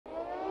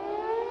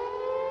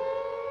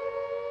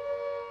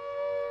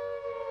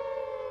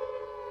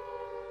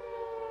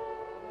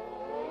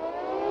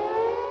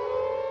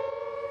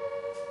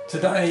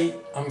Today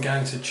I'm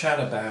going to chat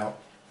about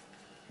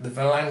the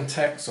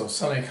Volantex or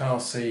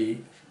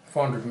SonikRC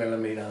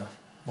 400mm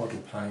model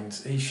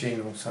planes.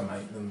 Eachine also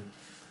make them.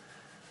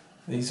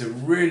 These are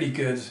really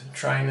good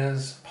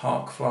trainers,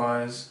 park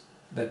flyers.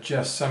 They're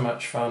just so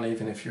much fun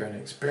even if you're an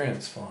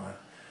experienced flyer,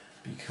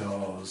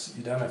 because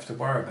you don't have to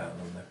worry about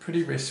them. They're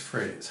pretty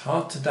risk-free. It's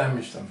hard to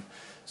damage them.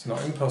 It's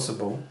not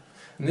impossible.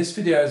 And this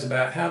video is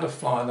about how to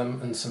fly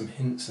them and some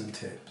hints and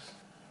tips.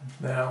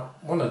 Now,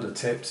 one of the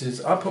tips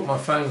is I put my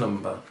phone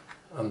number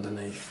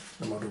underneath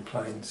the model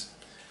planes,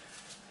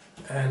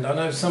 and I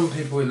know some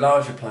people with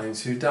larger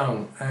planes who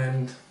don't,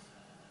 and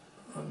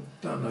I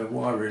don't know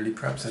why really.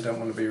 Perhaps they don't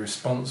want to be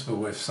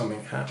responsible if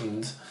something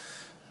happens,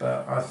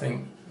 but I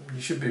think you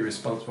should be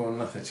responsible and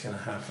nothing's going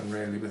to happen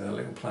really with a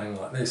little plane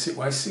like this. It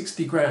weighs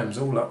 60 grams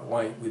all up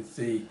weight with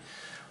the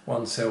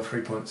one cell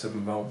 3.7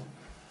 volt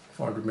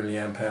 400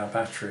 milliamp hour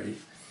battery.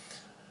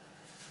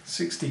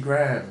 60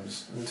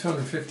 grams, and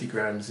 250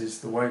 grams is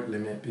the weight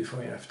limit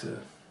before you have to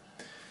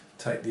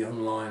take the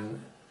online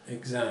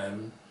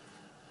exam.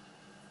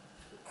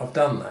 I've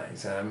done that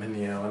exam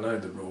anyhow, I know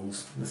the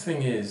rules. The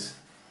thing is,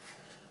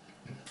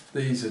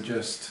 these are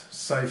just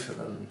safer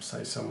than,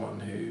 say,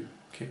 someone who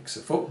kicks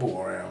a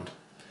football around.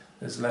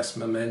 There's less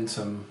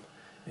momentum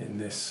in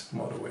this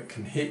model. It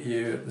can hit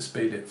you at the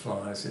speed it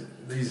flies.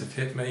 These have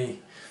hit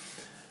me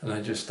and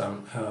they just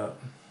don't hurt.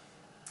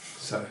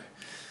 So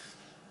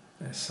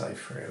they're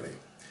safe really.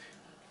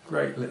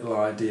 Great little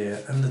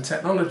idea, and the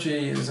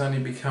technology has only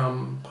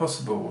become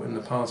possible in the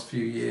past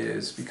few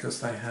years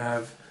because they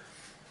have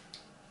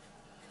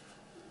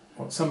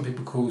what some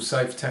people call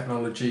safe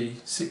technology,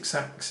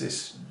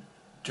 6-axis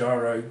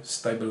gyro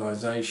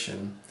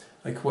stabilization.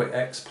 They call it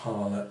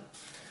X-Pilot,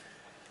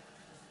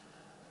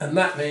 and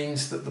that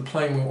means that the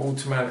plane will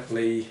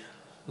automatically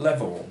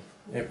level.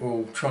 It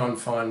will try and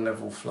find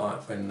level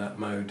flight when that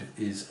mode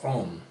is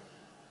on.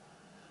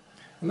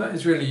 And that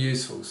is really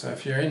useful. So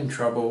if you're in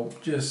trouble,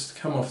 just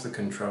come off the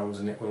controls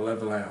and it will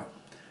level out.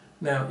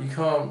 Now, you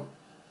can't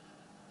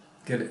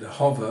get it to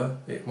hover.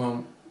 It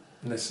won't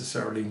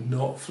necessarily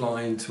not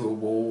fly into a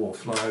wall or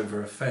fly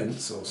over a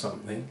fence or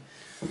something,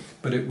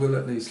 but it will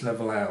at least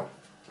level out.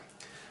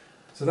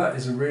 So that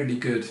is a really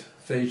good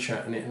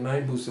feature, and it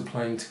enables the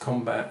plane to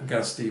combat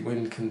gusty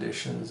wind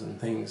conditions and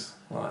things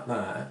like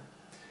that.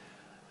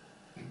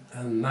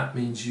 And that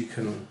means you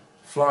can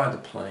fly the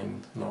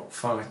plane, not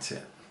fight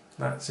it.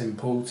 That's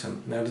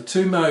important. Now, the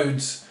two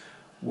modes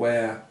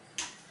where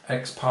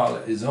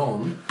X-Pilot is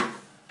on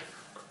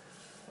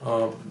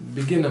are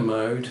beginner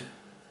mode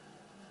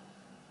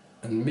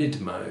and mid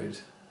mode,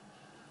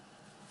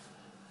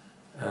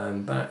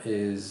 and that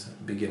is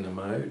beginner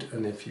mode,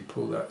 and if you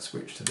pull that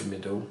switch to the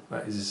middle,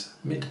 that is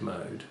mid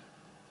mode.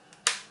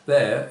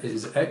 There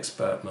is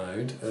expert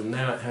mode, and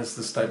now it has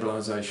the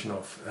stabilization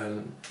off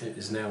and it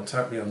is now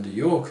totally under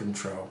your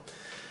control.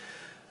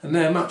 And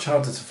they're much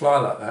harder to fly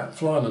like that.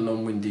 Fly on a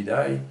non-windy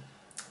day,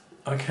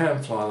 I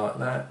can fly like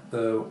that.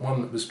 The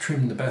one that was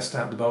trimmed the best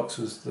out of the box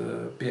was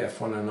the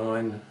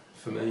BF109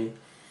 for me,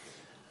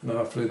 and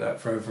I flew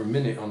that for over a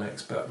minute on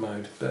expert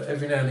mode. But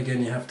every now and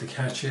again you have to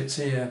catch it. It's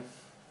here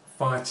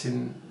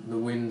fighting the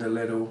wind a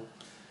little,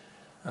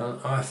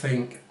 and I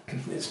think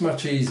it's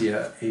much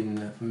easier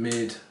in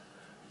mid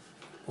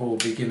or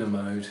beginner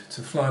mode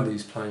to fly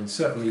these planes.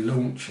 Certainly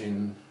launch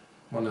in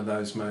one of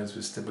those modes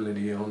with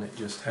stability on, it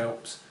just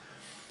helps.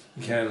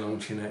 You can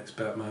launch in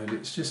expert mode,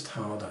 it's just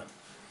harder.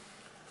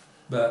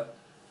 But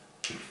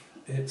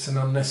it's an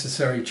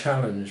unnecessary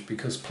challenge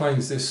because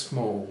planes this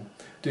small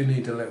do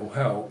need a little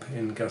help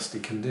in gusty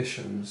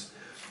conditions.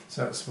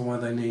 So that's why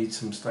they need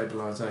some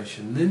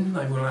stabilisation. Then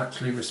they will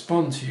actually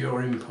respond to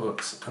your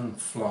inputs and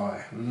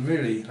fly. And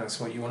really that's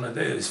what you want to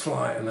do, is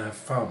fly and have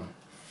fun.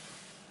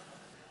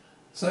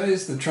 So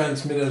here's the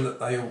transmitter that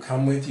they all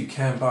come with. You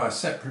can buy a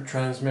separate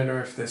transmitter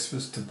if this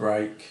was to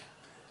break.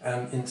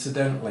 And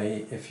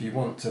incidentally, if you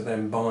want to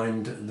then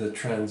bind the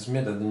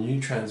transmitter, the new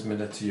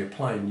transmitter, to your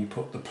plane, you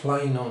put the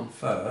plane on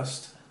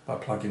first by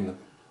plugging the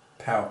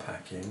power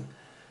pack in,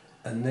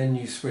 and then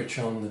you switch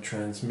on the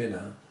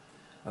transmitter,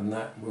 and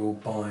that will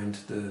bind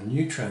the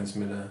new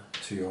transmitter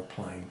to your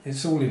plane.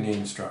 It's all in the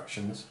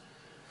instructions.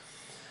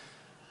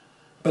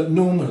 But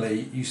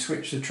normally you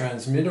switch the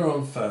transmitter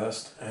on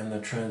first and the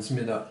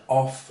transmitter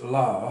off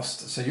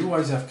last, so you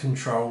always have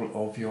control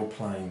of your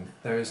plane.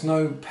 There is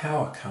no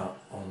power cut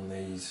on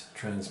these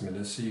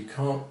transmitters, so you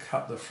can't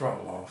cut the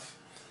throttle off,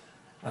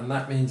 and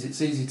that means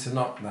it's easy to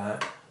knock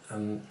that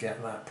and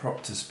get that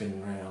prop to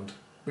spin round,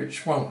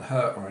 which won't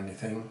hurt or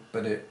anything,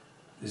 but it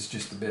is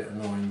just a bit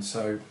annoying,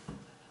 so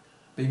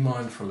be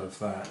mindful of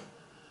that.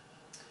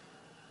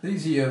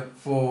 These are your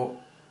 4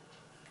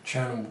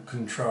 channel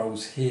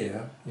controls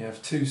here. You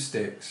have 2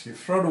 sticks. Your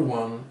throttle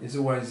one is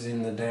always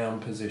in the down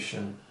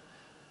position.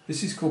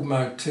 This is called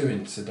mode 2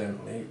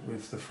 incidentally,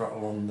 with the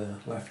throttle on the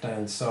left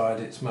hand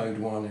side. It's mode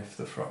 1 if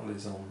the throttle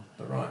is on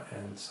the right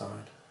hand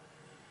side.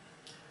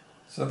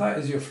 So that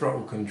is your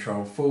throttle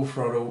control: full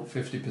throttle,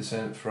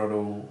 50%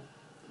 throttle,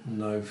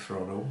 no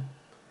throttle.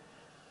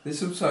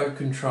 This also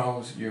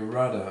controls your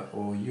rudder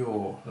or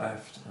yaw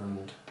left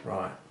and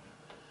right.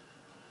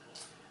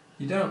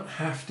 You don't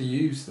have to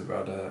use the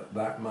rudder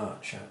that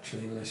much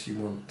actually unless you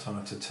want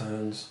tighter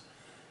turns,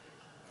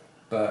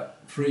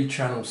 but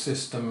 3-channel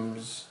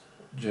systems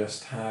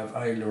just have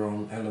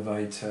aileron,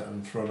 elevator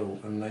and throttle,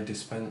 and they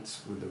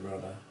dispense with the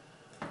rudder.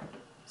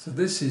 So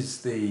this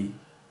is the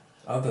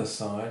other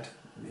side,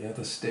 the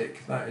other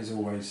stick, that is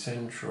always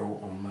central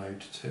on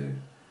mode 2.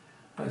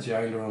 That's your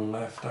aileron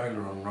left,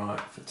 aileron right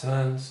for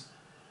turns,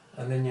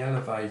 and then your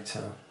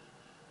elevator.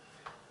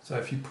 So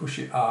if you push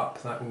it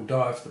up, that will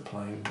dive the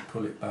plane,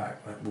 pull it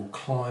back, that will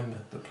climb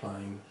the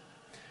plane.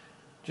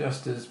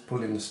 Just as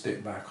pulling the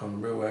stick back on a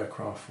real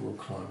aircraft will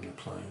climb the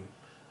plane.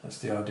 That's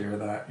the idea of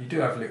that. You do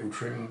have little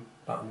trim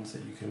buttons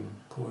that you can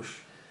push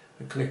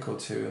a click or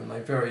two, and they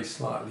very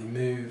slightly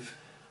move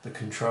the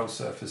control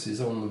surfaces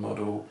on the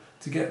model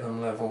to get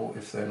them level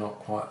if they're not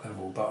quite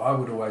level. But I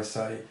would always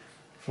say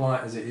fly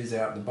it as it is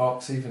out the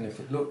box, even if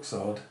it looks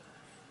odd,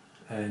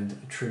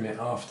 and trim it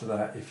after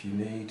that if you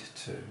need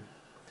to.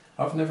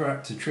 I've never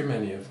had to trim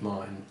any of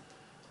mine.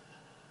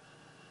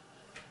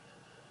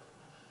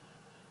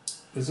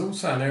 There's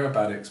also an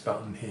aerobatics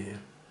button here,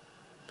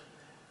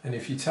 and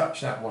if you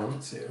touch that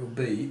once it will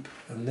beep,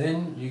 and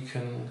then you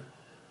can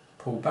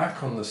pull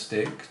back on the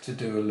stick to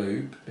do a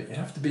loop, but you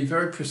have to be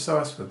very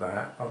precise with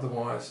that,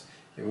 otherwise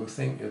it will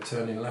think you're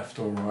turning left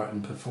or right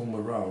and perform a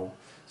roll.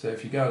 So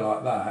if you go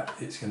like that,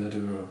 it's going to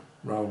do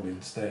a roll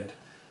instead.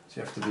 So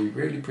you have to be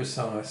really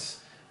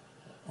precise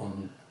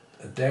on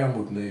a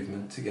downward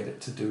movement to get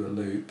it to do a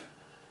loop,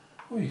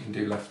 or you can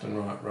do left and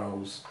right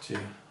rolls to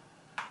your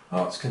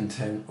heart's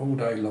content all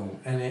day long,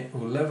 and it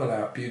will level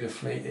out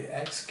beautifully. It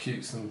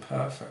executes them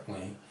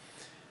perfectly.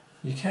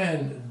 You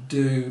can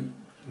do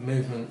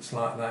movements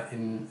like that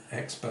in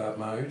expert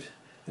mode,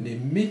 and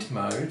in mid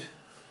mode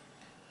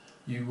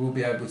you will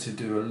be able to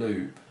do a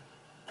loop,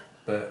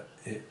 but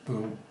it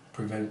will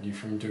prevent you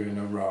from doing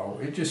a roll.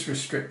 It just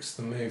restricts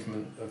the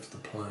movement of the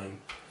plane,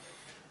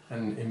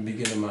 and in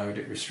beginner mode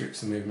it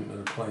restricts the movement of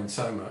the plane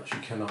so much you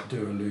cannot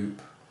do a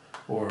loop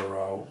or a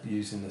roll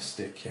using the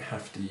stick. You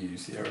have to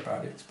use the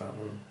aerobatics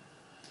button.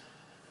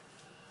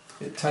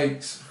 It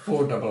takes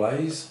 4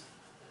 AA's.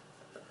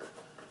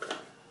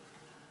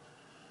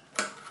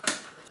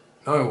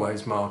 I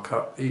always mark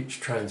up each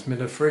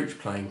transmitter for each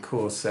plane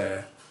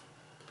Corsair.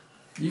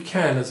 You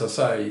can, as I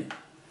say,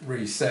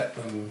 reset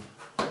them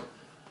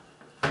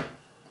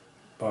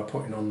by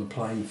putting on the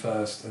plane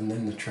first and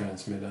then the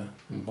transmitter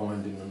and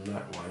binding them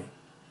that way.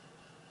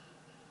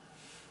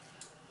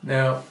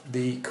 Now,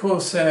 the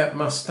Corsair,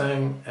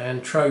 Mustang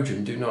and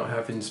Trojan do not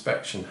have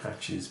inspection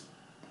hatches,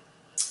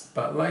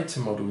 but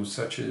later models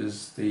such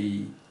as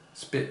the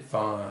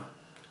Spitfire,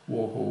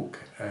 Warhawk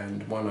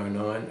and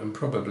 109 and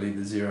probably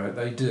the Zero,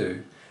 they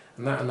do,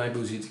 and that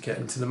enables you to get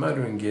into the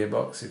motor and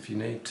gearbox if you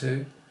need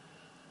to,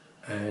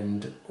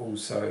 and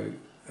also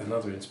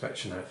another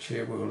inspection hatch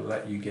here will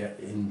let you get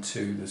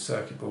into the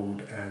circuit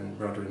board and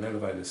rudder and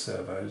elevator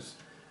servos,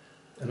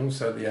 and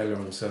also the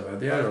aileron servo.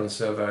 The aileron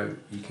servo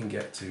you can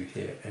get to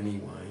here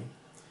anyway.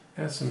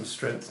 It has some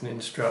strengthening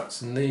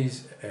struts, and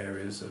these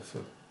areas are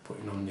for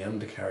putting on the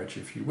undercarriage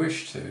if you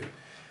wish to.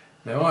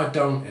 Now I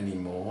don't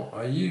anymore,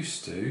 I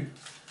used to,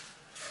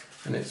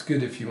 and it's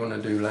good if you want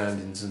to do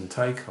landings and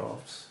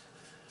takeoffs,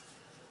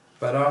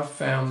 but I've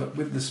found that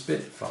with the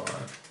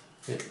Spitfire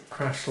it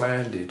crash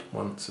landed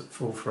once at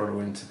full throttle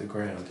into the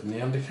ground, and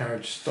the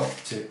undercarriage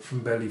stopped it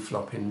from belly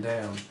flopping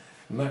down,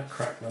 and that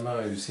cracked the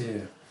nose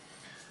here.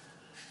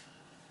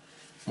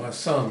 My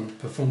son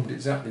performed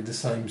exactly the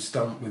same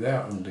stunt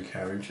without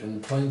undercarriage,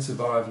 and the plane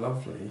survived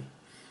lovely.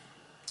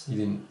 He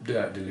didn't do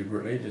that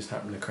deliberately, it just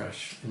happened to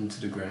crash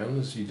into the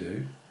ground as you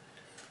do,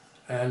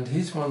 and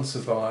his one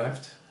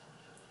survived.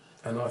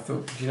 And I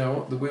thought, you know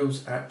what, the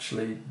wheels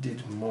actually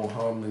did more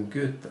harm than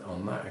good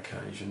on that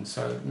occasion.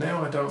 So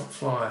now I don't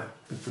fly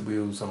with the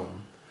wheels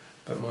on,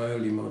 but my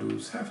early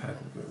models have had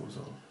the wheels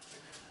on.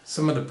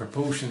 Some of the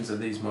proportions of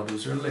these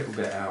models are a little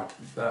bit out,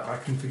 but I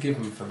can forgive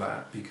them for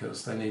that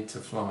because they need to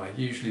fly.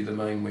 Usually the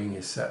main wing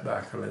is set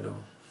back a little,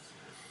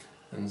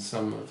 and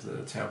some of the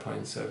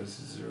tailplane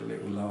surfaces are a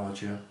little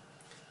larger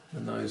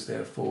than those,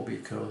 therefore,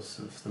 because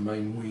of the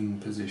main wing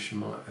position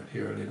might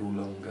appear a little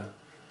longer.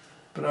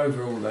 But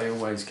overall they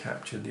always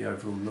captured the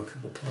overall look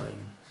of the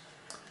plane.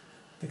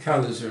 The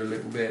colours are a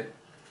little bit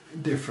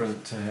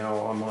different to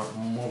how I might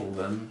model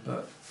them,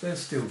 but they're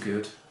still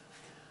good.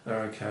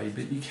 They're okay,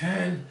 but you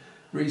can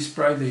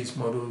respray these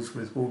models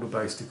with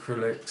water-based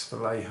acrylics,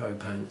 Vallejo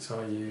paints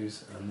I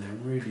use, and they're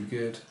really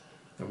good.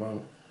 They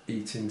won't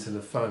eat into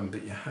the foam,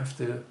 but you have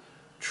to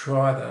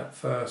try that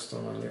first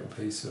on a little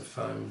piece of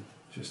foam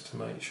just to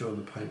make sure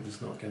the paint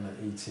is not going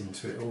to eat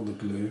into it, or the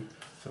glue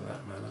for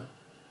that matter.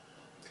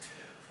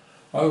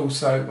 I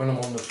also, when I'm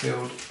on the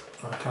field,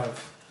 I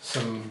have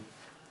some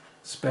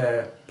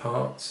spare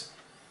parts,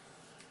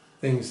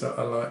 things that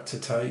I like to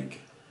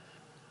take.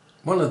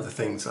 One of the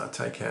things I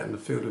take out in the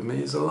field with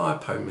me is a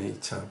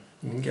lipometer.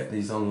 You can get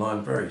these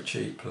online very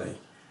cheaply,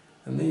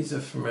 and these are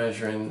for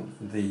measuring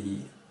the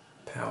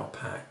power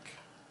pack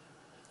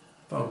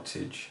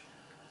voltage.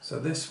 So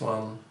this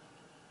one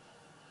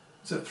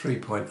is at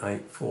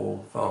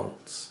 3.84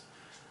 volts,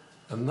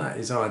 and that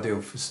is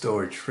ideal for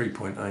storage.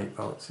 3.8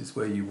 volts is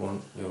where you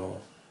want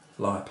your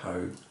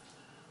LiPo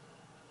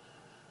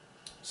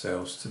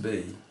cells to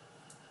be.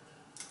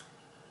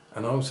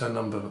 And I also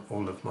number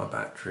all of my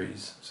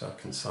batteries so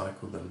I can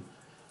cycle them.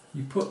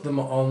 You put them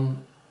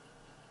on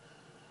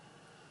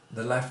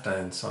the left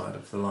hand side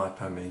of the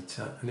LiPo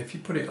meter, and if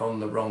you put it on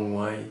the wrong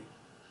way,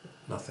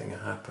 nothing will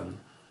happen,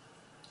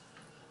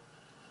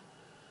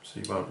 so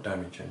you won't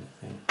damage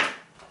anything.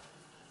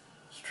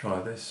 Let's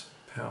try this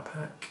power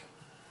pack.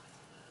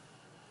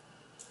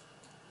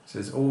 It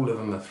says all of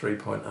them are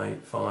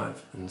 3.85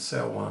 and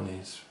cell 1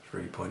 is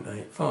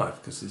 3.85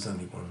 because there's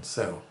only one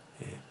cell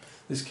here.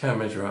 This can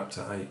measure up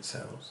to 8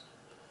 cells.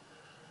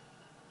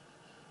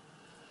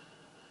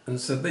 And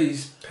so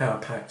these power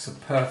packs are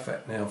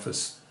perfect now for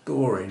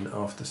storing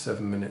after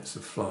 7 minutes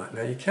of flight.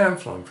 Now you can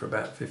fly them for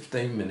about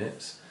 15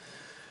 minutes.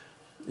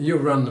 You'll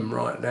run them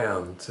right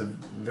down to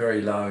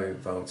very low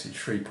voltage,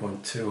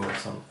 3.2 or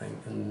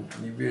something, and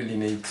you really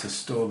need to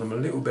store them a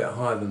little bit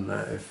higher than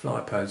that. If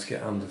LiPos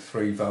get under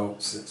 3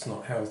 volts, it's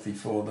not healthy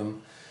for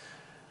them.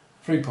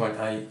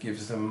 3.8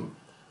 gives them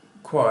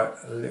quite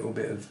a little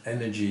bit of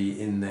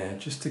energy in there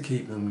just to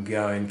keep them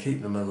going,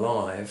 keep them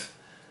alive,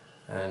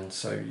 and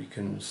so you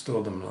can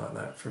store them like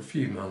that for a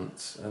few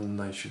months and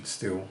they should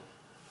still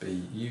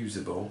be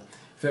usable.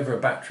 If ever a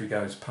battery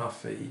goes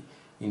puffy,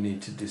 you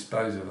need to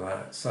dispose of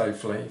that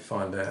safely.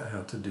 Find out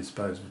how to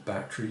dispose of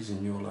batteries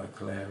in your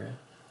local area,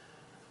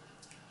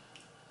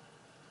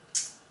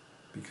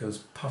 because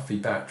puffy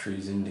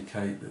batteries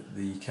indicate that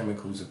the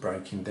chemicals are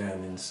breaking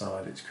down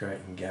inside, it's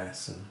creating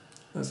gas, and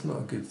that's not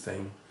a good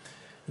thing,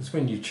 because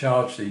when you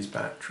charge these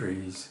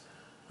batteries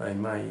they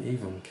may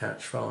even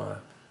catch fire.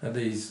 Now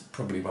these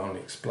probably won't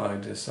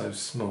explode, they're so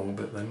small,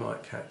 but they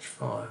might catch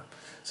fire.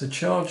 So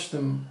charge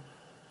them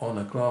on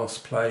a glass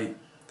plate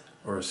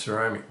or a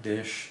ceramic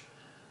dish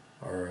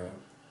or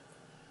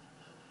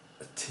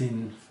a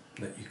tin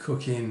that you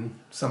cook in,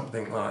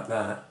 something like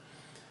that,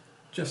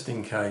 just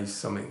in case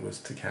something was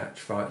to catch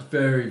fire. It's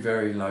very,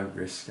 very low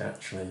risk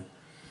actually,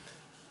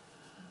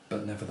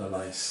 but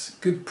nevertheless,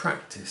 good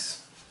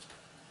practice.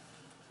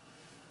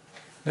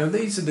 Now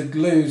these are the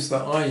glues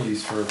that I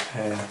use for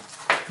repair.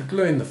 For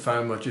gluing the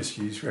foam I just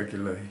use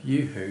regular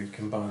UHU, you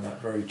can buy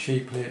that very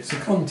cheaply. It's a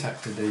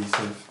contact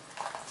adhesive,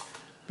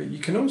 but you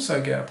can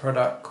also get a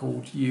product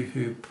called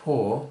UHU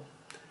POR.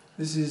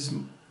 This is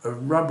a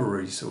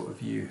rubbery sort of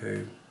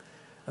UHU,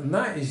 and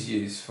that is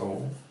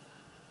useful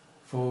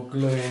for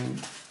gluing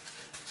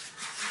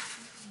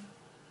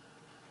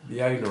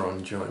the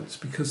aileron joints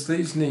because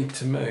these need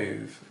to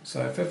move,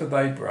 so if ever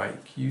they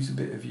break, use a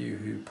bit of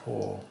UHU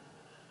POR.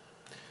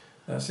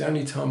 That's the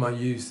only time I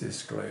use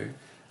this glue,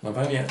 and I've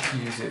only had to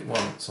use it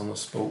once on a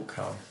sport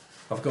car.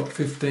 I've got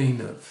 15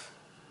 of,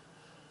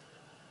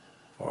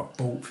 or I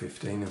bought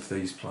 15 of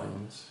these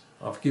planes.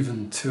 I've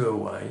given 2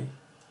 away,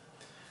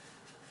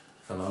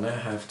 and I now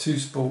have 2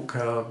 sport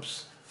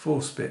cars,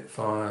 4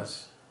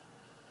 Spitfires,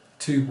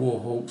 2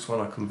 Warhawks, one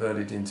I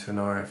converted into an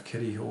RF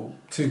Kitty Hawk,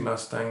 2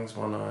 Mustangs,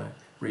 one I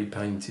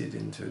repainted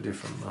into a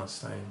different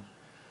Mustang,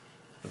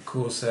 a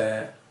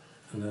Corsair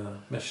and a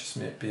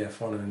Messerschmitt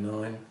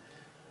BF109,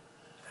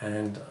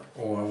 and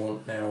all I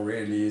want now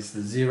really is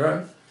the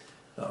Zero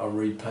that I'll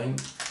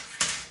repaint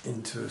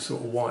into a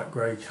sort of white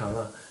grey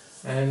colour,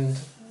 and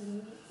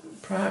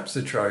perhaps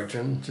a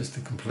Trojan just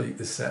to complete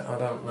the set. I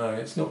don't know,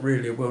 it's not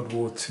really a World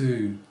War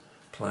II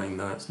plane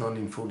though, it's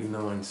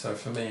 1949, so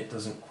for me it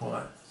doesn't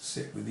quite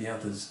sit with the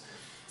others.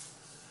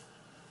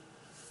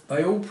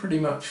 They all pretty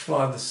much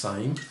fly the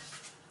same.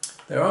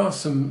 There are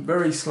some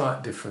very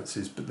slight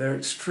differences, but they're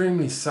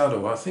extremely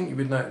subtle. I think you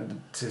would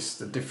notice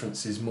the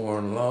differences more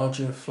on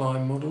larger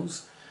flying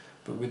models,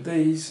 but with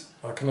these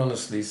I can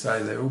honestly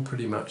say they're all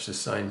pretty much the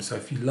same. So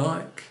if you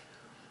like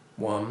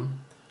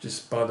one,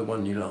 just buy the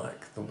one you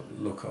like, the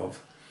look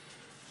of.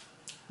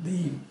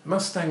 The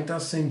Mustang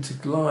does seem to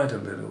glide a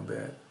little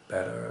bit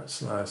better at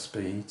slower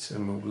speeds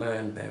and will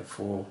land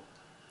therefore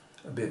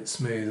a bit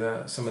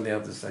smoother. Some of the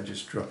others, they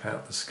just drop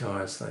out the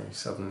sky as they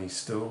suddenly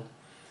stall.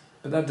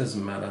 But that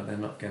doesn't matter, they're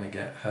not going to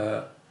get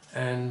hurt.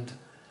 And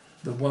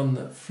the one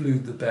that flew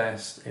the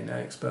best in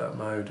expert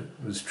mode,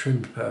 was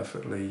trimmed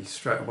perfectly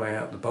straight away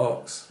out the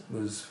box,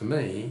 was for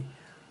me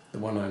the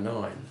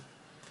 109.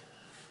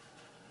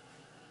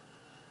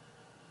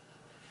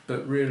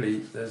 But really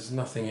there's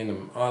nothing in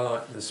them. I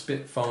like the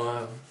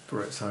Spitfire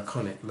for its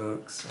iconic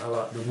looks, I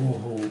like the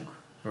Warhawk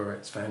for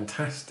its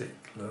fantastic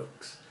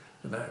looks,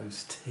 with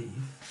those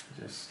teeth,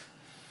 just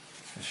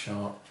a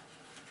sharp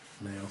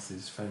mouth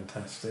is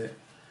fantastic.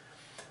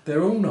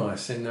 They're all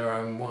nice in their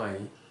own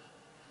way,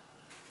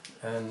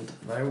 and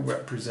they all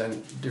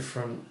represent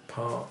different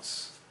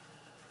parts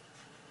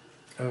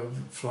of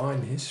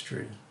flying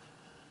history.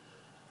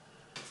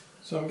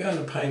 So I'm going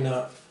to paint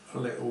up a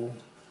little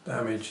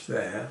damage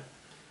there.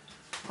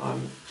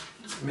 I'm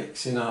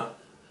mixing up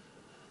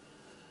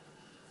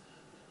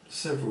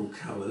several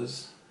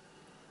colours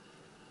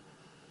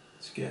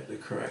to get the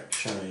correct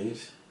shade.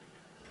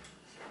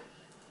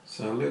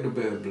 So a little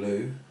bit of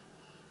blue,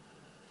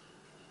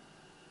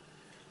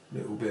 a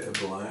little bit of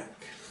black,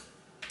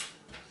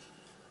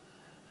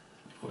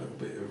 a little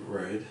bit of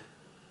red.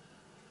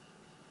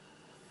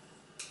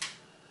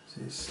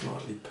 See, it's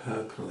slightly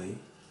purpley.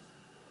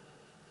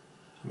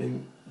 I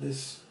mean,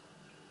 this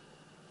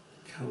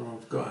colour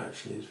I've got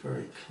actually is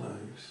very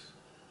close.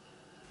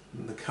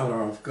 And the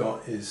colour I've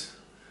got is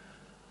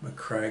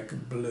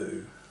McCrag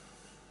blue.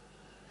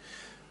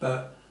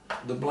 But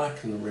the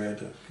black and the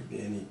red, it could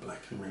be any black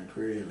and red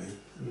really.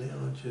 And now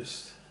I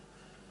just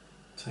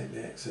take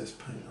the excess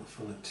paint off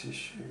on a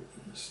tissue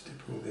and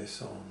stipple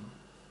this on.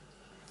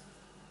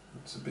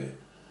 It's a bit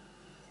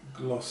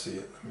glossy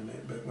at the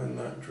minute, but when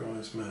that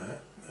dries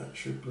matte, that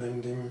should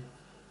blend in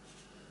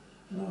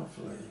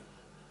lovely.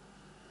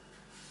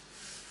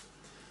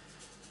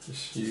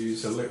 Just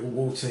use a little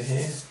water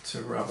here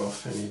to rub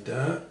off any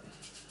dirt.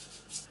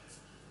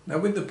 Now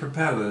with the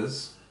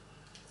propellers,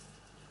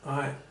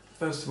 I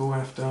first of all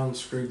have to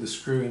unscrew the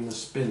screw in the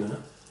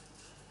spinner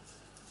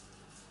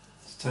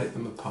to take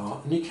them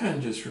apart, and you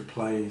can just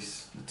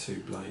replace the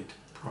two blade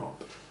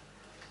prop.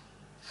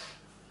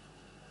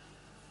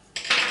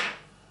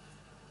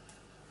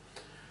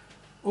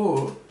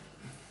 Or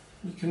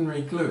you can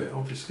re-glue it.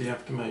 Obviously you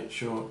have to make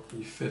sure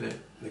you fit it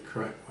the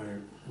correct way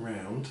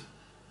round.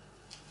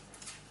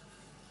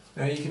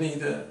 Now you can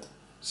either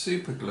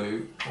super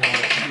glue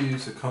or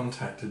use a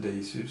contact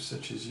adhesive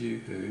such as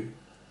UHU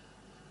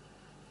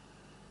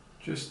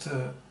just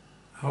to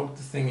hold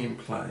the thing in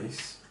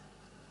place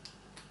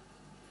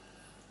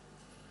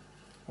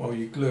while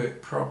you glue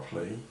it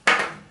properly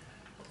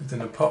with an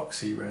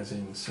epoxy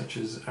resin such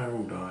as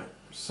araldite.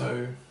 So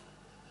you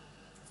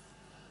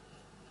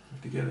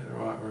have to get it the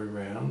right way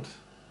around,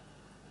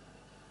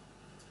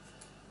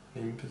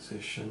 in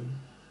position.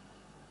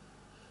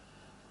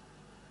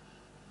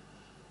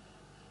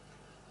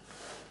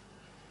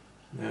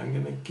 Now I'm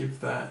going to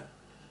give that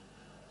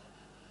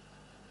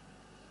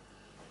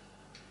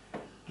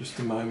just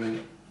a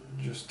moment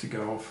just to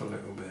go off a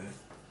little bit,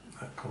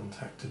 that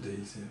contact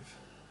adhesive.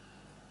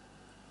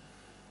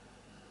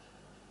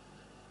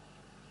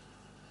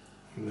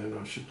 And then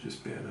I should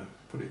just be able to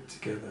put it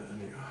together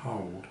and it'll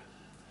hold.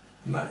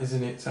 And that is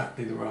in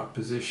exactly the right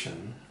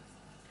position.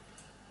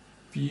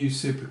 If you use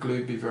super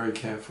glue, be very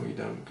careful you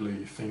don't glue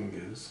your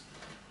fingers.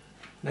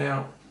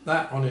 Now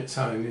that on its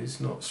own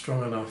is not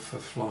strong enough for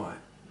flight,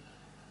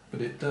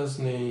 but it does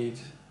need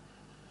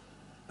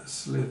a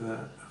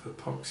slither of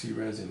epoxy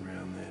resin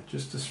around there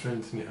just to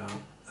strengthen it up,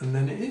 and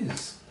then it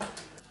is.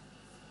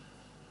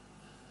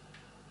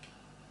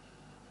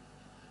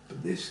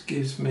 But this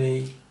gives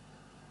me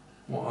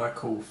what I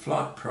call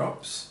flight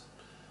props,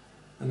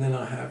 and then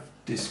I have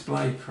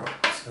display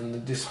props, and the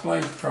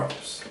display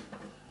props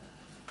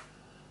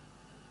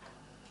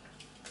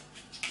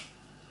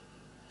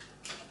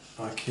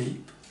I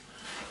keep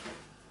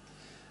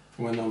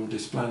when I'm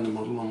displaying the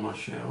model on my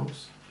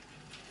shelves,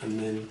 and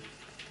then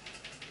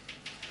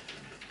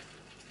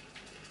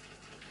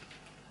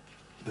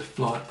the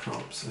flight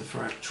props are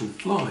for actual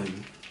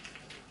flying.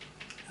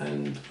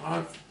 And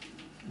I've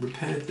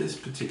repaired this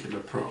particular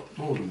prop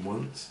more than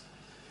once,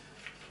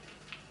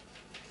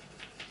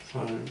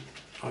 so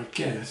I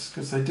guess,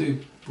 because they do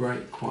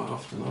break quite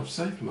often, I've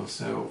saved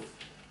myself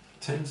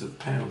tens of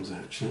pounds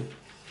actually.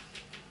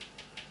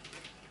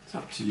 It's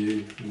up to you,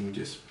 you can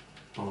just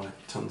buy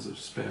tons of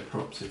spare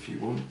props if you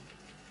want.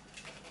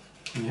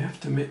 And you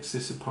have to mix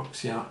this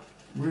epoxy up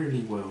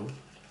really well,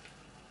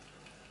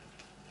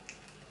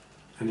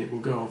 and it will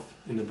go off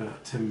in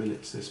about 10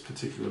 minutes, this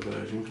particular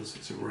version, because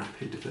it's a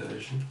rapid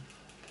version.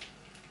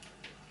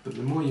 But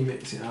the more you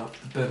mix it up,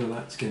 the better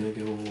that's going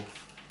to go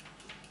off.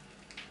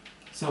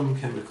 Some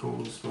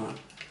chemicals like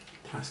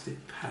plastic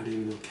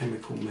padding or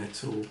chemical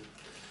metal,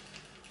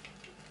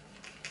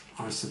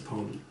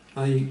 isopon,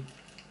 they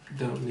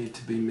don't need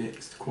to be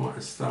mixed quite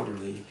as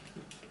thoroughly,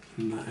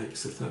 and that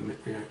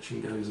exothermic reaction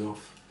goes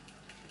off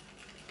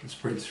and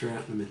spreads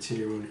throughout the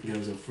material, and it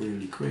goes off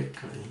really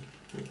quickly.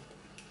 But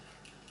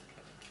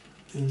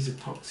these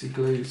epoxy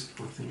glues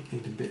I think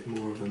need a bit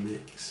more of a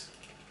mix.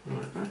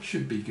 Right, that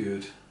should be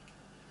good.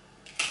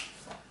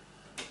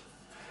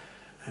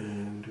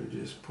 And we'll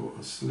just put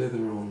a slither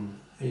on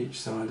each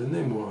side, and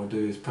then what I'll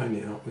do is paint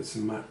it up with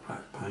some matte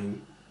black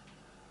paint,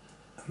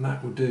 and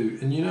that will do.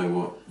 And you know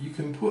what, you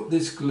can put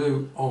this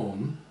glue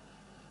on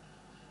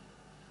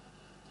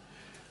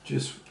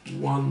just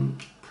one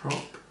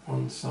prop,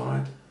 one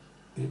side,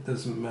 it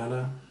doesn't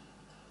matter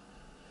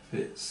if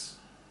it's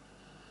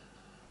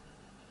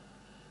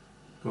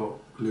got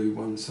glue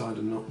one side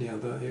and not the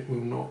other, it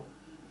will not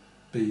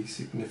be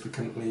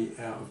significantly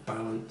out of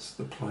balance,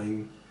 the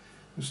plane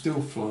will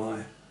still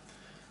fly.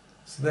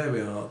 So there we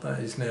are, that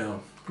is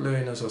now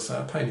gluing. As I say,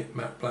 I paint it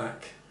matte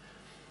black,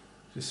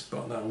 just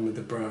spot that on with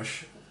the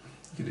brush,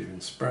 you could even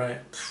spray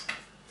it,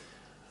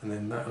 and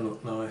then that'll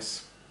look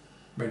nice,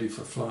 ready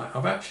for flight.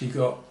 I've actually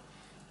got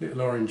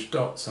little orange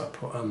dots I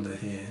put under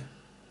here,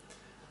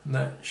 and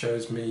that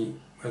shows me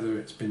whether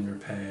it's been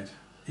repaired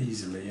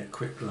easily at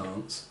quick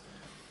glance.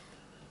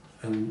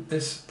 and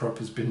this prop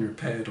has been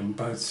repaired on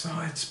both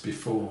sides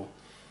before,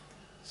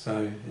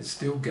 so it's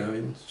still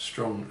going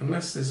strong.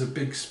 Unless there's a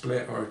big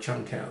split or a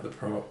chunk out of the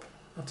prop,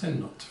 I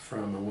tend not to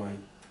throw them away.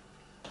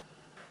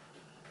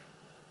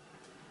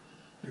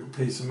 Little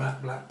piece of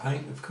matte black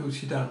paint, of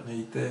course you don't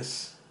need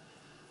this,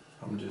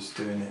 I'm just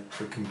doing it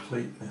for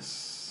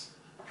completeness.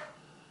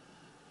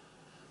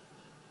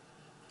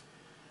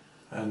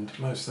 And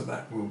most of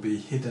that will be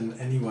hidden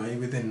anyway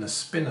within the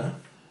spinner.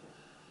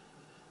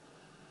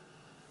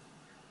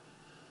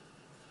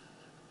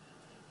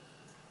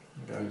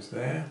 Goes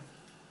there.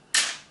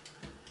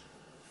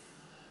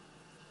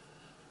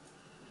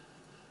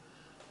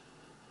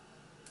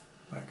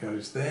 That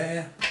goes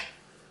there.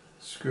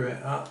 Screw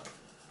it up,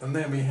 and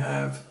then we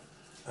have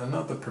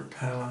another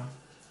propeller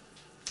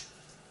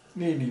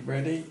nearly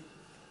ready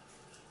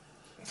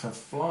for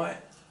flight.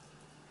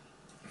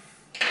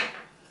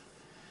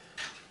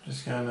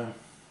 Just going to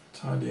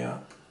tidy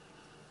up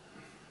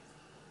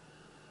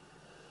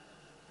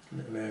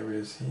little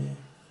areas here.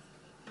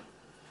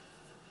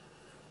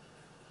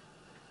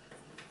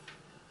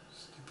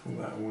 Pull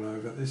that all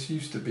over. This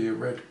used to be a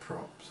red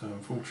prop, so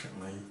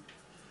unfortunately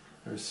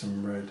there is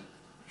some red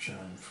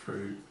showing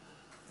through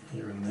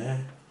here and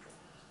there.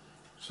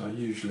 So I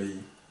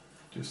usually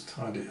just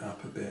tidy it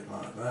up a bit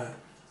like that.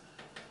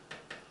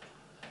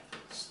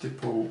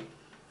 Stipple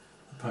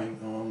the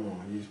paint on,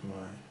 or use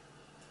my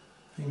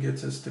finger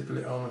to stipple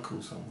it on. Of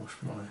course I'll wash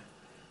my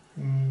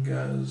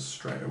fingers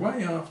straight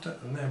away after,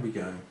 and there we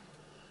go.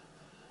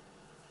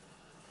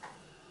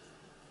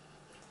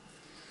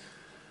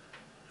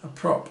 A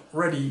prop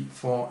ready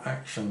for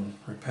action,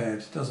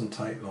 repaired. Doesn't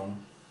take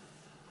long.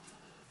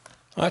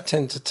 I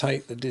tend to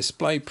take the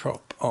display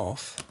prop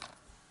off.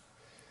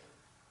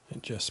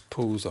 It just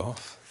pulls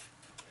off,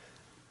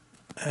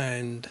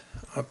 and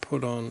I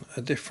put on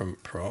a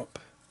different prop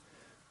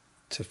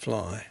to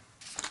fly.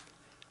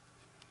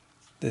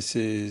 This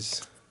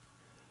is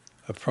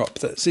a prop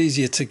that's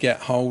easier to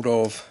get hold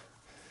of,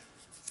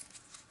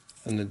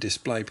 and the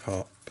display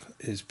prop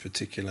is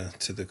particular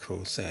to the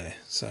Corsair,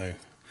 so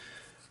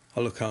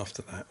I'll look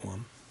after that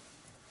one.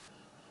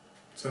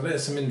 So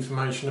there's some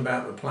information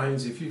about the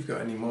planes. If you've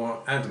got any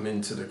more, add them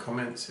into the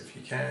comments if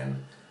you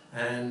can,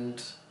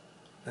 and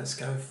let's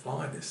go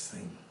fly this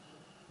thing.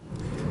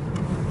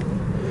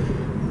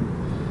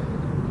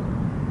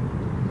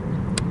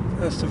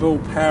 First of all,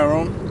 power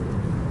on.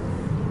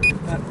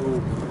 That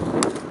will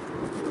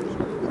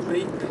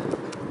beep,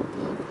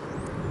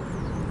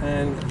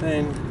 and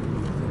then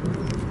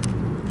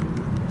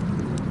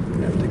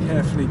you have to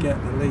carefully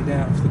get the lead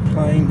out of the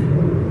plane.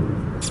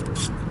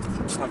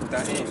 Plug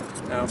that in.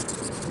 Now you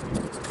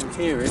can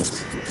hear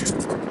it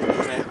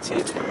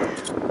connected.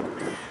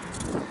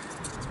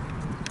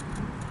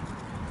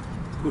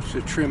 Push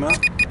the trim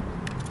up,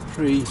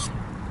 3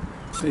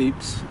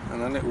 beeps,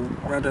 and a little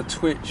rudder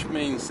twitch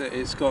means that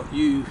it's got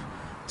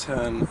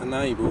U-turn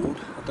enabled.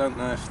 I don't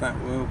know if that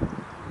will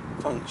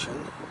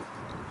function.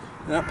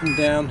 And up and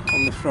down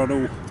on the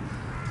throttle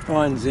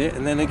finds it,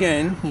 and then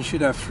again you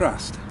should have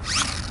thrust.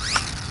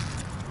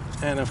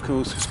 And of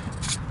course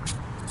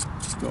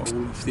got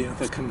all of the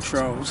other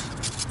controls.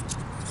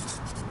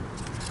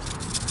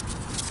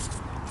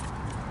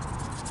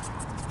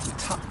 To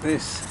tuck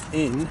this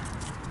in,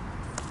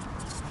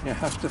 you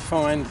have to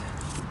find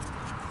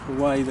a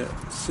way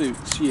that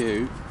suits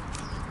you.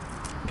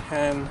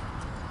 Can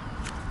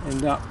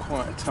end up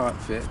quite a tight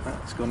fit.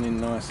 That's gone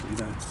in nicely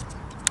though.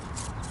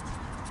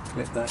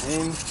 Clip that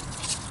in.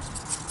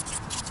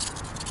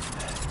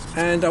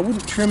 And I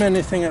wouldn't trim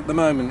anything at the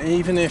moment,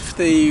 even if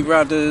the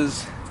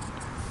rudders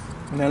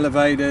and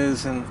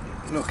elevators and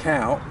look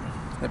out,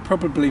 they're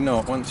probably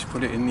not once you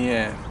put it in the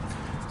air.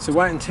 So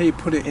wait until you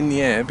put it in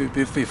the air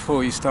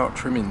before you start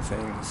trimming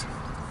things.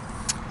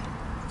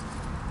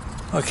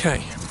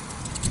 Okay,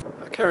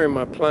 I carry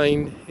my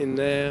plane in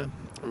there,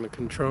 and my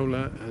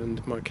controller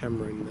and my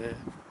camera in there.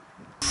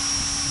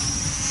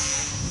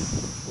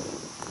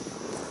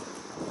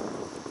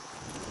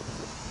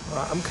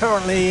 Right, I'm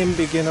currently in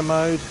beginner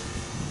mode,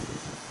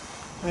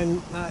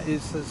 and that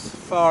is as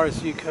far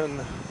as you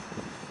can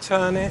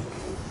turn it.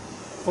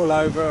 Pull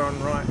over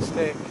on right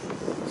stick,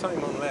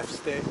 same on left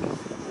stick.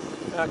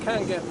 Now I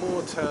can get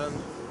more turn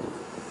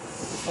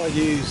if I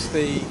use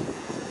the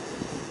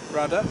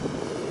rudder.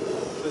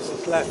 There's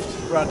this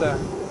left rudder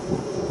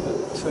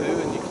at 2,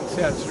 and you can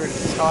see it's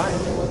really tight.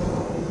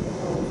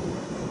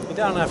 You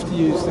don't have to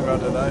use the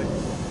rudder though.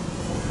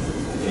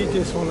 If you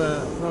just want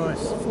a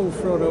nice full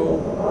throttle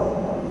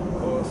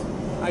or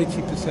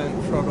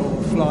 80%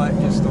 throttle flight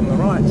just on the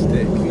right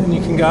stick, and then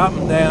you can go up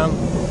and down,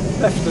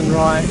 left and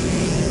right.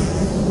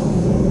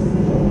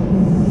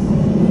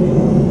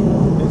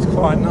 It's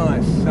quite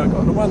nice. So I've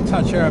got the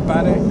one-touch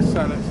aerobatic,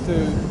 so let's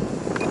do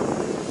a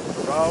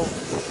roll.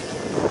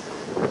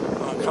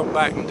 I'll come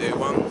back and do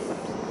one,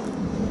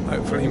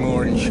 hopefully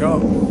more in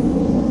shot.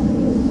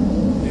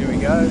 Here we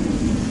go.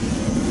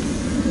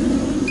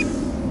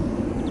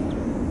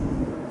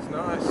 It's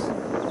nice,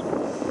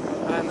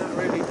 and that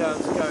really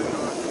does go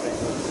nicely.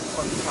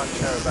 One-touch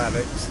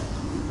aerobatics.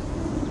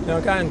 Now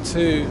going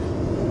to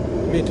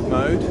mid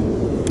mode,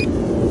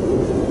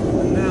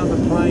 and now the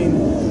plane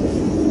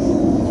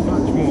is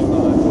much more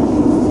lively.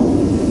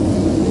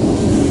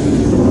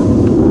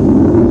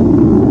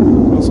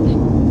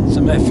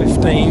 Some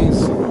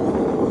F-15s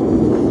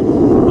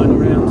flying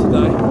around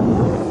today.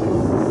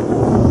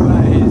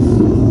 That is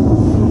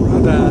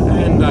rudder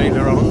and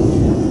aileron.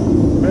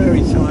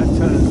 Very tight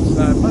turns,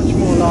 so much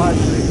more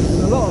lively.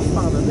 It's a lot of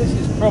fun, and this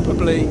is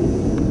probably,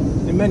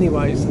 in many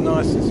ways, the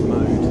nicest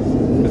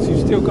mode, because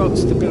you've still got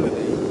stability.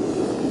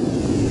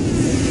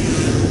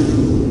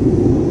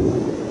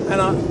 And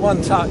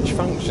one touch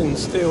function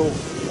still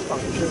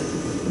function.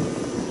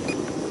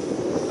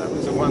 That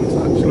was a one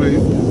touch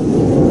loop.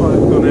 Might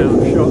have gone out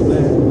of shot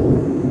there.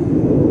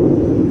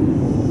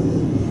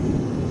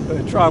 So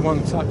try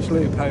one touch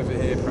loop over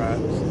here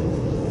perhaps.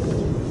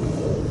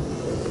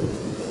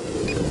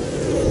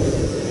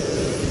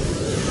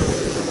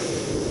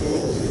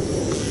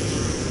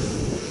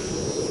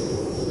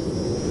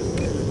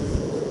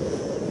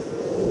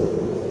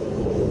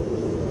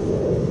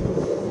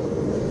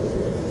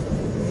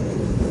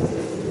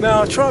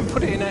 Now I'll try and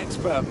put it in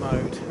expert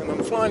mode, and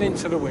I'm flying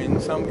into the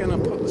wind, so I'm going to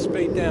put the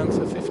speed down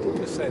to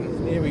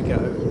 50%. Here we go,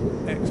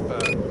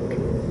 expert.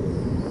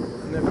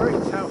 And they're very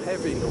tail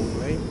heavy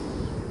normally.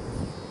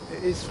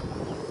 It is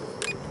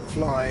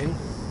flying.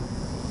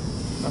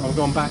 I've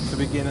gone back to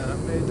beginner.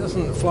 It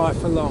doesn't fly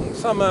for long.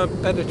 Some are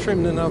better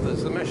trimmed than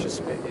others. The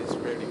Messerschmitt is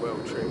really well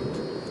trimmed.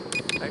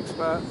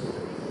 Expert.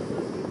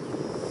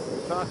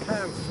 So I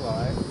can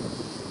fly.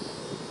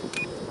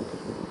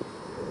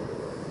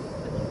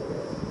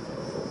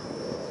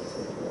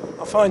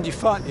 I find you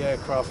fight the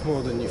aircraft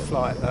more than you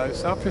fly it though,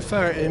 so I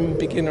prefer it in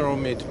beginner or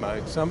mid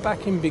mode. So I'm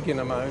back in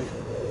beginner mode.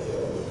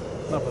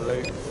 Another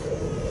loop.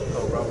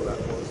 I'll roll that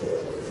one.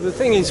 So the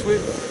thing is,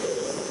 with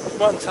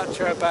one touch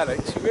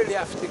aerobatics, you really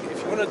have to,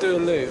 if you want to do a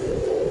loop,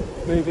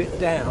 move it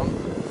down.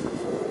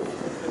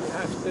 And you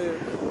have to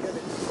get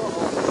it spot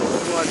on,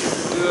 otherwise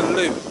you do a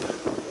loop.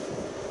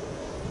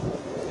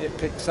 It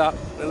picks up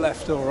the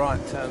left or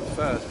right turn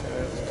first.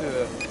 Let's do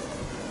a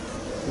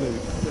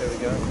loop. There we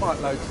go, quite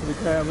low to the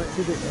ground, that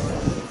did it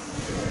nice.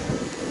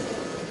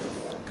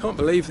 Can't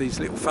believe these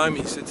little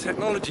foamies, the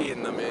technology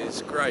in them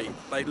is great.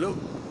 They look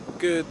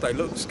good, they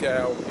look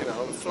scale, you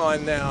know, I'm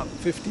flying now at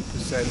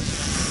 50%.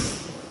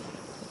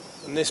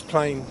 And this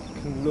plane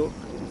can look,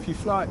 if you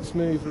fly it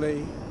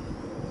smoothly,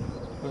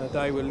 on a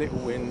day with little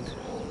wind,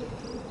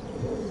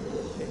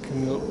 it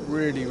can look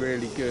really,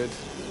 really good.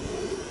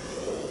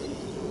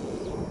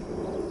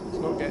 It's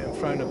not getting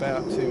thrown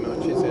about too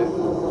much, is it?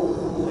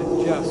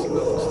 It just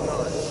looks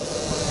nice.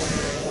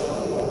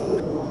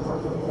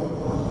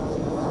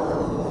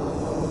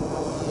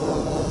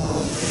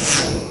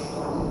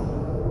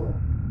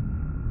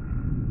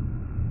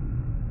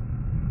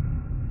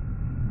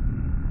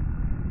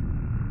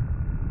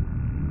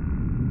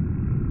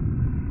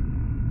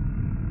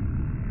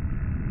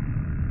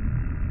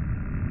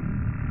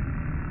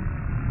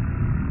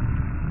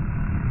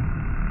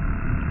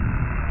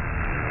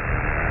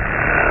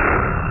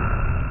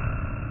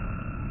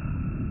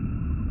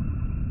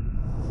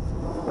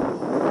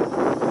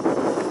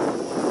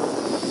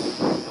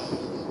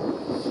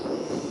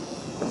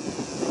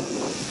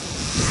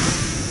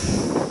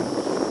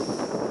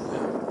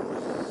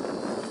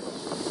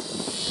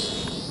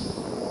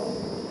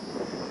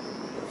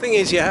 Thing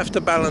is, you have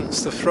to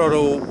balance the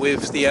throttle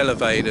with the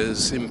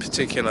elevators in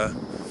particular,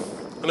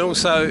 and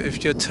also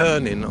if you're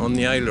turning on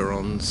the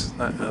ailerons,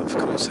 that of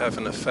course have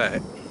an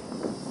effect.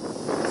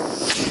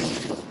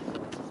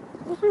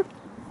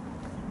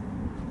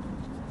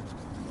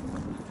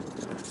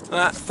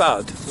 That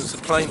thud was the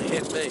plane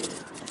hit me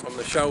on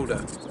the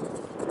shoulder,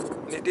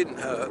 and it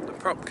didn't hurt, the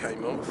prop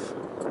came off,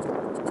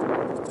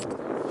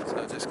 so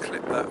I just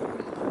clipped that one.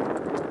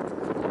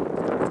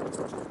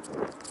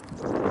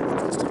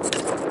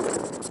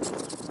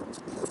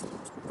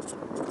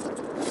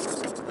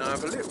 I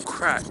have a little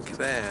crack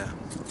there,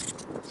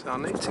 so I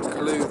need to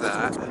glue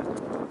that and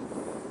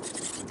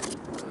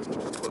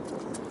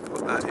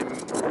put that in,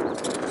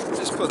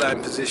 just put that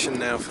in position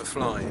now for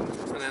flying,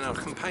 and then I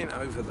can paint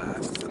over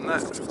that, and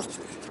that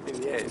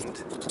in the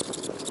end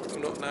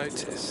will not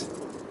notice.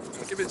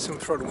 I'll give it some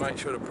throttle, make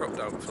sure the prop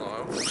don't fly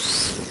off.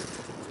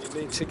 You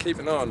need to keep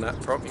an eye on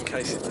that prop in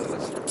case it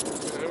does.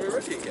 And we're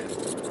ready again.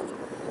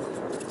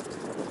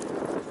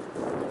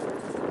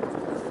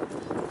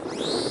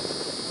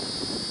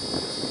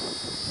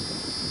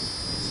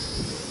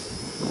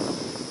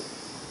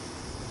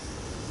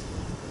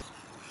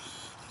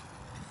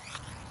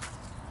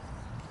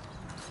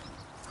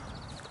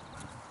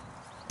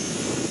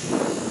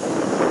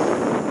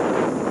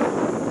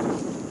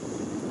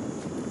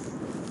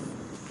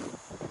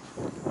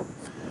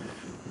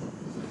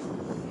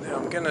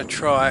 I'm going to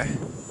try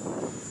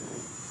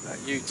that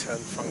U-turn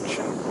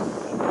function.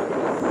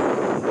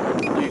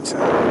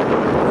 U-turn.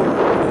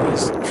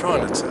 It's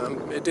trying to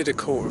turn. It did a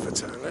quarter of a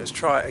turn. Let's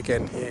try it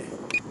again here.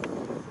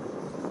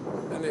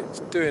 And it's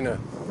doing a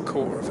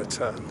quarter of a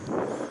turn.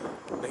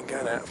 Then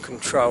going out of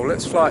control.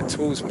 Let's fly it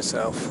towards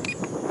myself.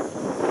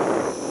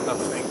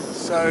 Nothing.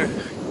 So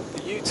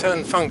the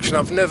U-turn function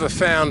I've never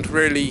found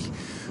really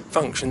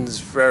functions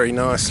very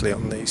nicely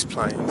on these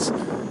planes.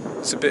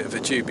 It's a bit of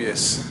a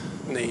dubious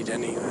need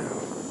anyhow.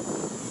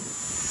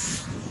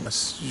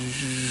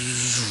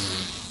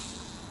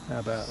 How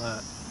about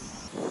that?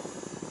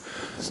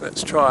 So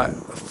let's try a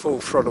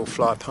full throttle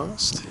fly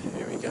past.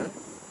 Here we go.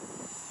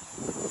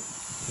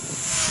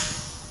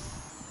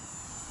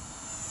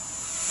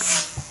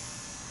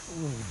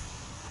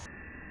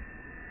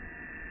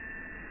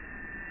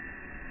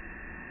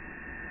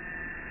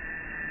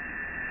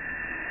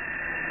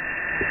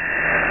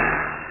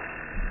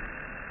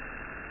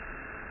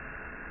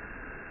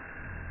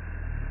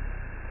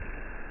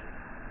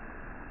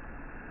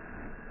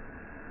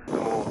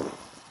 More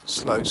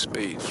slow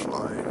speed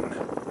flying.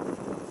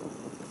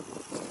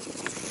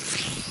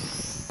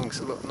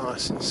 Things look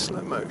nice in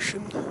slow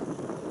motion.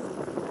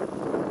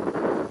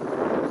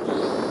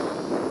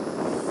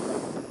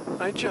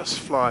 They just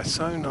fly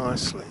so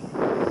nicely.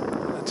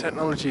 The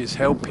technology is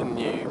helping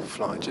you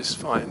fly just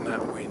fighting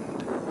that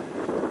wind,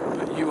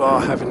 but you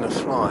are having to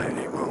fly,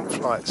 it won't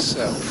fly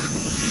itself.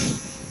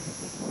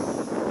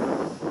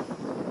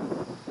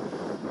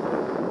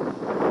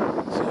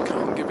 So you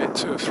can't give it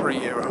to a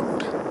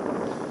 3-year-old.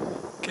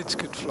 Kids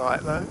could fly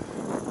it though.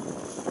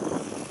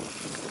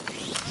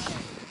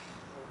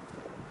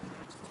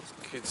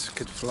 Kids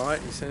could fly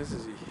it, he says,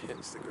 as he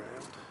hits the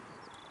ground.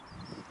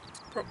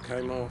 Prop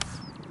came off.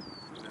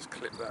 Just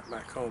clip that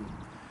back on.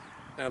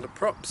 Now the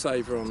prop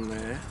saver on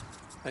there,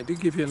 they do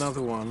give you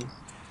another one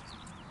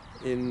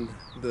in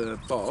the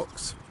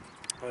box,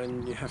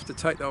 and you have to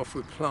take that off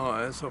with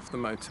pliers off the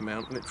motor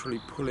mount, literally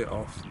pull it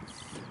off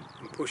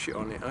and push it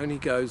on. It only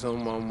goes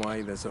on one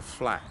way. There's a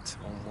flat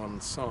on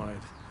one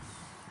side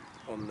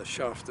on the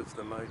shaft of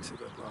the motor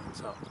that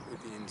lines up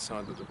with the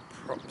inside of the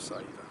prop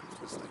saver,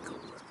 as they call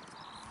it.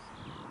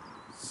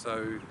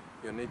 So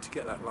you'll need to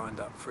get that lined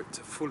up for it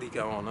to fully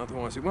go on,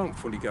 otherwise it won't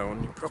fully go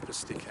on, you proper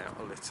stick out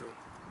a little.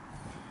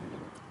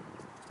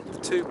 The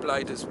two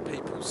blade, as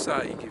people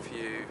say, give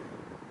you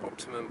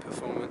optimum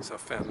performance.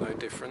 I've found no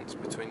difference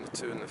between the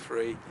 2 and the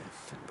 3,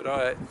 but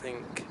I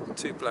think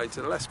 2 blades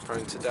are less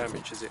prone to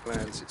damage as it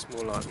lands. It's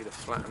more likely to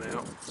flatten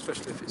out,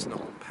 especially if it's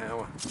not on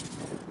power,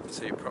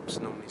 so your prop's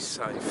normally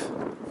safe.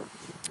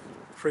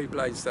 3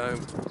 blades though,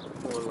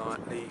 more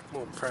likely,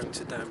 more prone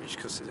to damage,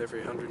 because every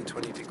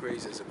 120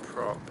 degrees there's a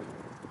prop.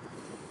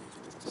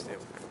 Still.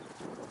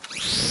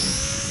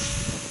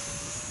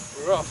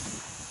 We're off.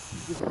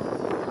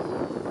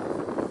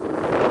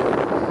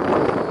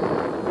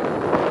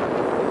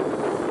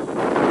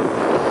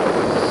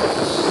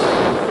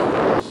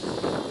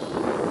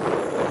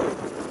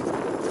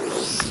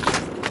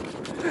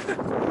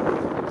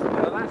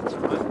 Now that's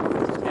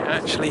right. It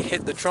actually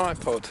hit the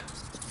tripod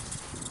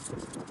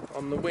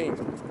on the wing,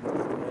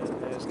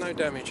 and there's no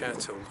damage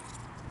at all.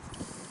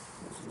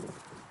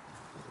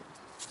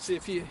 See,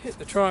 if you hit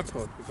the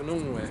tripod with a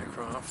normal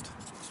aircraft,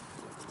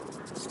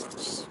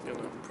 it's going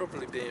to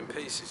probably be in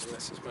pieces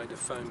unless it's made of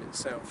foam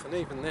itself, and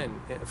even then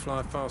it'll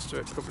fly faster.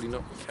 It'll probably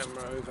knock the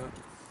camera over,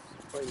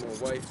 way more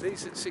weight.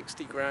 These at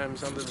 60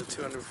 grams, under the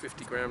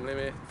 250 gram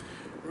limit,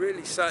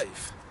 really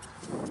safe.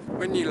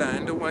 When you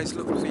land, always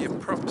look for your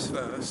props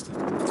first,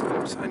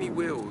 only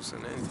wheels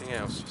and anything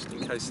else, just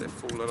in case they've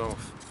fallen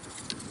off.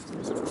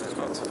 They're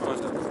hard to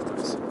find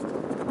otherwise.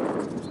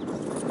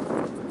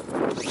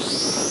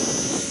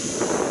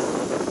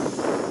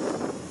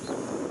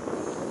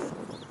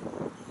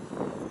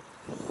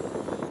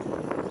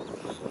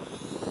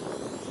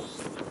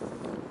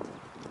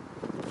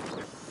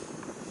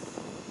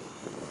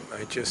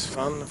 They're just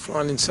fun,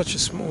 flying in such a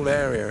small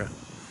area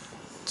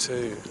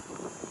too.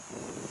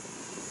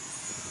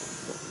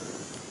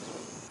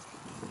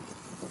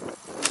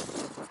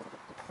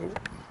 Oh,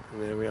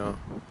 and there we are,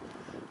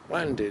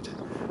 landed,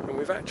 and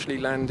we've actually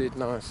landed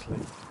nicely.